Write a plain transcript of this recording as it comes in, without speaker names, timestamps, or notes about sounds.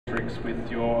tricks with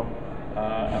your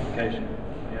application.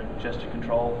 You have gesture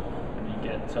control, and you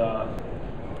get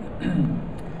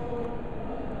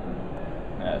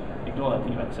ignore that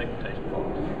thing about segmentation.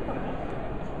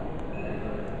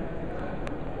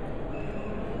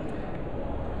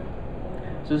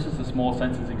 So this is the small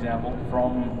sensors example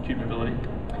from Qt Mobility.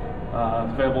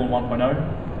 It's available in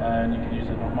 1.0, and you can use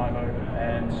it on MyMo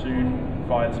and soon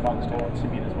via the Smart Store on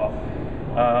Symbian as well.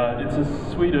 It's a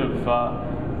suite of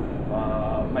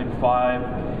maybe 5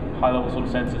 high-level sort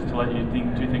of sensors to let you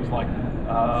do things like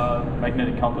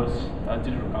magnetic compass,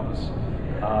 digital compass,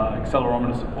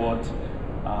 accelerometer support,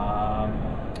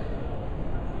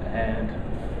 and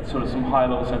sort of some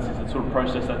high-level sensors that sort of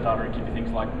process that data and give you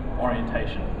things like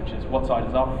orientation, which is what side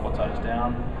is up, what side is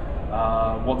down,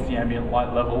 what's the ambient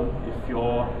light level if you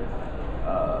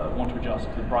want to adjust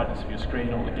the brightness of your screen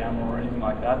or the gamma or anything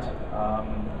like that.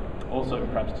 Also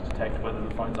perhaps to detect whether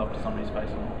the phone's up to somebody's face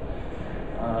or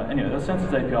not. Anyway, the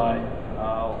Sensors API,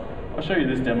 I'll show you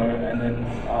this demo, and then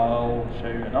I'll show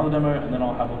you another demo, and then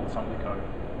I'll have a look at some of the code.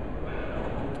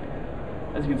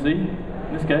 As you can see,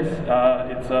 in this case,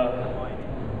 it's a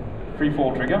free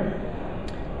fall trigger.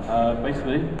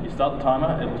 Basically, you start the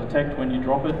timer, it'll detect when you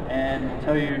drop it, and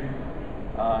tell you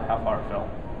how far it fell.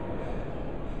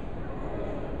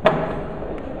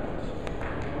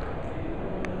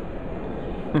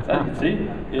 So as you can see,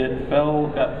 it fell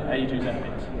about 82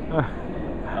 centimeters.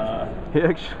 He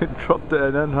actually dropped it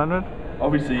at 900?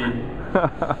 Obviously,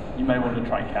 you may want to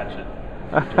try and catch it.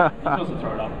 You can also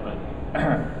throw it up, but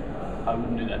I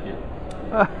wouldn't do that here.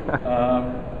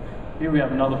 Here we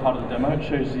have another part of the demo. It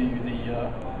shows you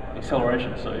the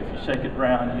acceleration. So if you shake it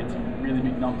around, you get some really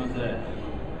big numbers there.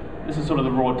 This is sort of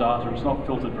the raw data. It's not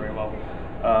filtered very well.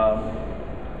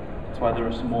 That's why there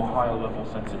are some more higher level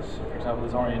sensors. For example,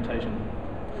 there's orientation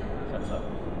sensor.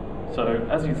 So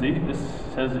as you can see, this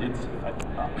says it's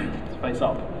face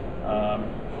up.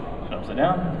 Upside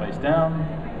down, face down,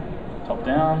 top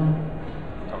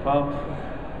up,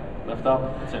 left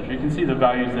up, etc. You can see the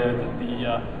values there that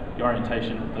the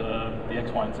orientation, the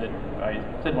X, Y, and Z values.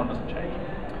 Z1 doesn't change.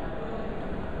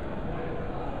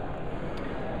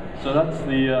 So that's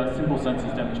the simple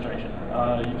sensors demonstration.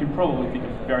 You can probably think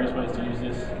of various ways to use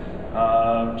this.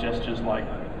 Gestures like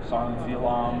silence the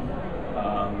alarm,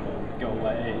 go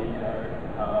away,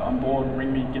 I'm bored,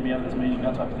 ring me, get me out of this meeting,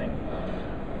 that type of thing.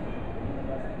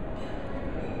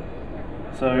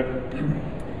 So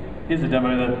here's a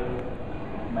demo that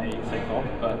may take off,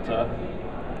 but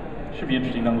should be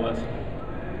interesting nonetheless.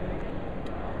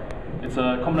 It's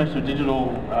a combination of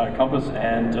digital compass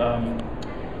and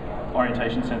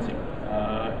orientation sensing.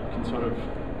 You can sort of,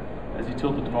 as you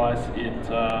tilt the device, it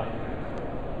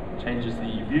changes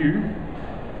the view.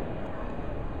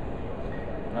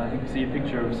 You can see a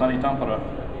picture of sunny Tampere.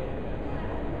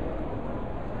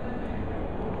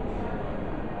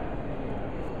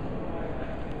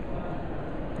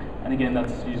 And again,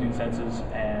 that's using sensors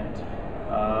and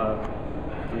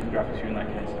graphics view in that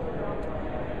case.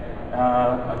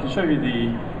 I can show you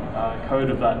the code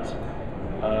of that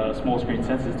small screen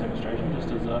sensors demonstration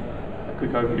just as a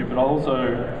quick overview, but I'll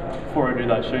also, before I do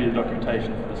that, show you the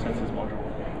documentation for the sensors module.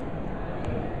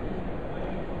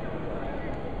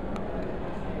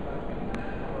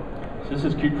 So this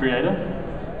is Qt Creator,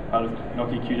 part of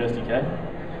Nokia Qt SDK,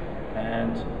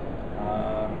 and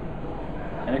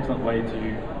an excellent way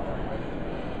to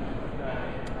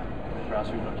browse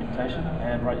through documentation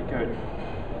and write your code.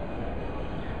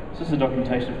 So this is the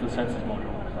documentation for the sensors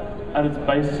module. At its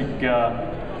basic,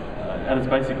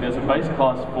 there's a base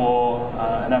class for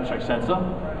an abstract sensor.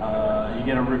 You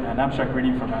get an abstract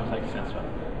reading from an abstract sensor,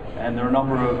 and there are a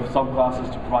number of subclasses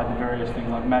to provide the various things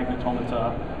like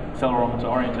magnetometer, accelerometer,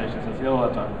 orientation sensor, all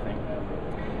that type of thing.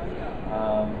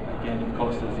 Again, of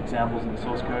course, there's examples in the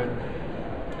source code.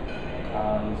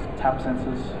 There's tap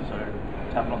sensors, so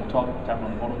tap it on the top, tap it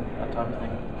on the bottom, that type of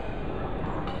thing.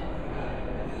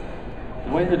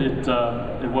 The way that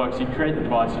it works, you create the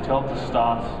device, you tell it to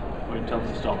start, or you tell it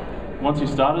to stop. Once you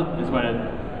start it, is when it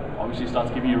obviously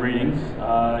starts giving you readings.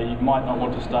 You might not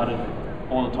want to start it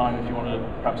all the time if you want to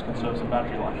perhaps conserve some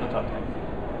battery life, that type of thing.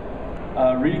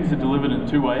 Readings are delivered in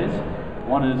 2 ways.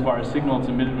 One is via a signal that's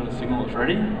emitted when a signal is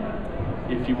ready.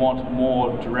 If you want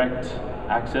more direct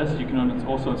access, you can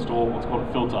also install what's called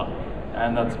a filter.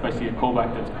 And that's basically a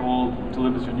callback that's called,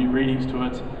 delivers your new readings to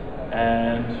it,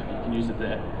 and you can use it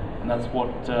there. And that's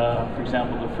what, for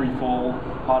example, the free fall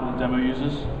part of the demo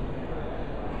uses.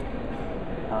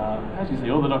 As you can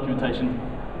see, all the documentation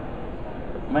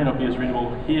may not be as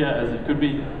readable here as it could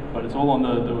be, but it's all on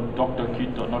the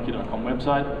doc.qt.nokia.com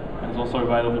website, and it's also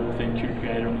available within Qt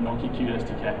Creator and the Nokia Qt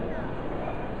SDK.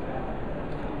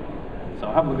 So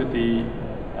I'll have a look at the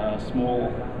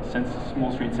small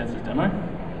screen sensors demo.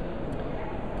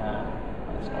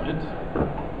 That's not it.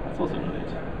 That's also not it.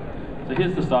 So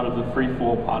here's the start of the free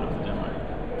fall part of the demo.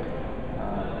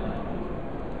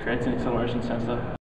 Creates an acceleration sensor.